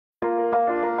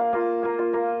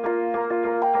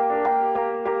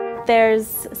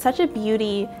There's such a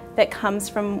beauty that comes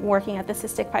from working at the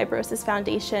Cystic Fibrosis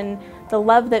Foundation. The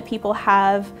love that people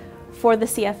have for the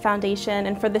CF Foundation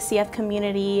and for the CF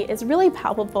community is really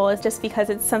palpable. It's just because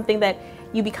it's something that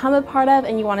you become a part of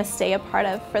and you want to stay a part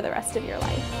of for the rest of your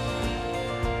life.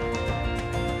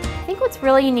 I think what's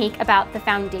really unique about the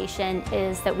foundation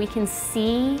is that we can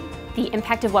see the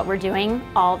impact of what we're doing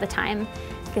all the time,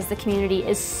 because the community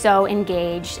is so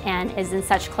engaged and is in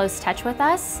such close touch with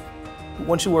us.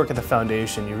 Once you work at the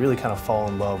foundation, you really kind of fall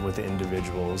in love with the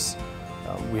individuals.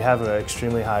 We have an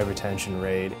extremely high retention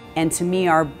rate. And to me,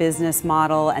 our business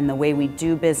model and the way we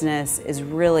do business is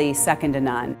really second to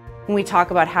none. When we talk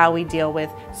about how we deal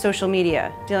with social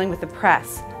media, dealing with the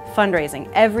press, fundraising,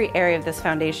 every area of this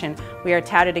foundation, we are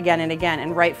touted again and again,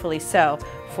 and rightfully so,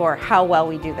 for how well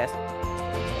we do this.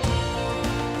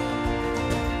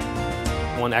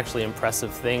 One actually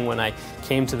impressive thing when I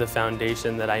came to the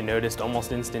foundation that I noticed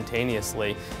almost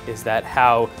instantaneously is that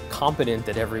how competent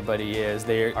that everybody is.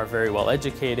 They are very well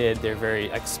educated, they're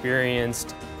very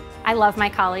experienced. I love my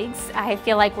colleagues. I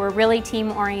feel like we're really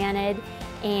team-oriented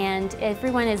and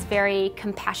everyone is very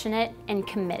compassionate and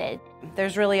committed.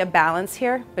 There's really a balance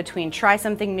here between try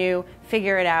something new,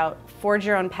 figure it out, forge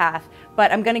your own path,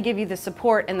 but I'm going to give you the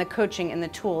support and the coaching and the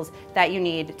tools that you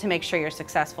need to make sure you're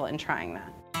successful in trying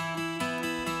that.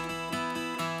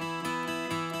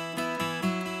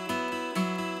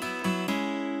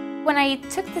 When I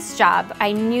took this job,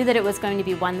 I knew that it was going to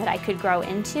be one that I could grow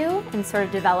into and sort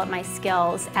of develop my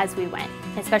skills as we went,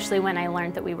 especially when I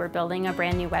learned that we were building a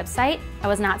brand new website. That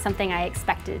was not something I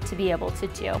expected to be able to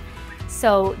do.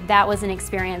 So that was an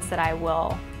experience that I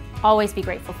will always be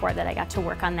grateful for, that I got to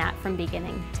work on that from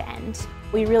beginning to end.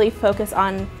 We really focus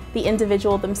on the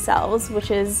individual themselves,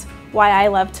 which is why I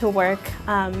love to work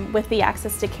with the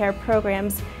Access to Care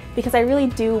programs, because I really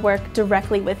do work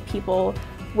directly with people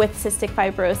with cystic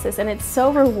fibrosis, and it's so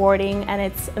rewarding and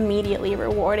it's immediately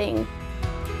rewarding.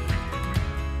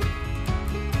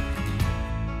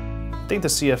 I think the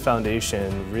CF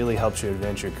Foundation really helps you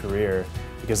advance your career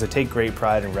because they take great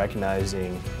pride in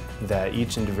recognizing that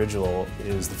each individual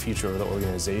is the future of the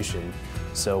organization.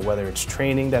 So whether it's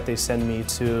training that they send me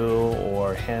to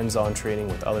or hands-on training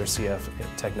with other CF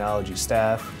technology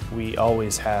staff, we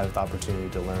always have the opportunity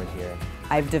to learn here.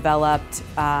 I've developed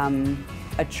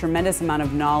a tremendous amount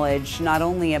of knowledge, not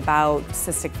only about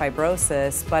cystic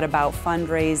fibrosis, but about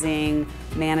fundraising,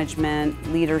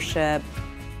 management, leadership.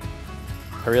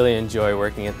 I really enjoy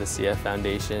working at the CF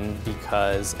Foundation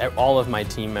because all of my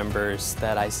team members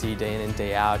that I see day in and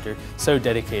day out are so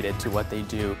dedicated to what they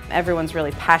do. Everyone's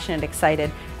really passionate, excited,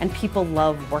 and people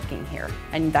love working here,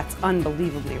 and that's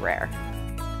unbelievably rare.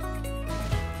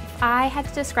 If I had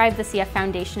to describe the CF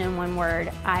Foundation in one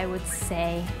word, I would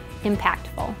say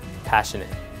impactful. Passionate.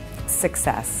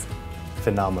 Success.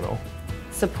 Phenomenal.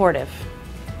 Supportive.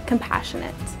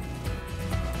 Compassionate.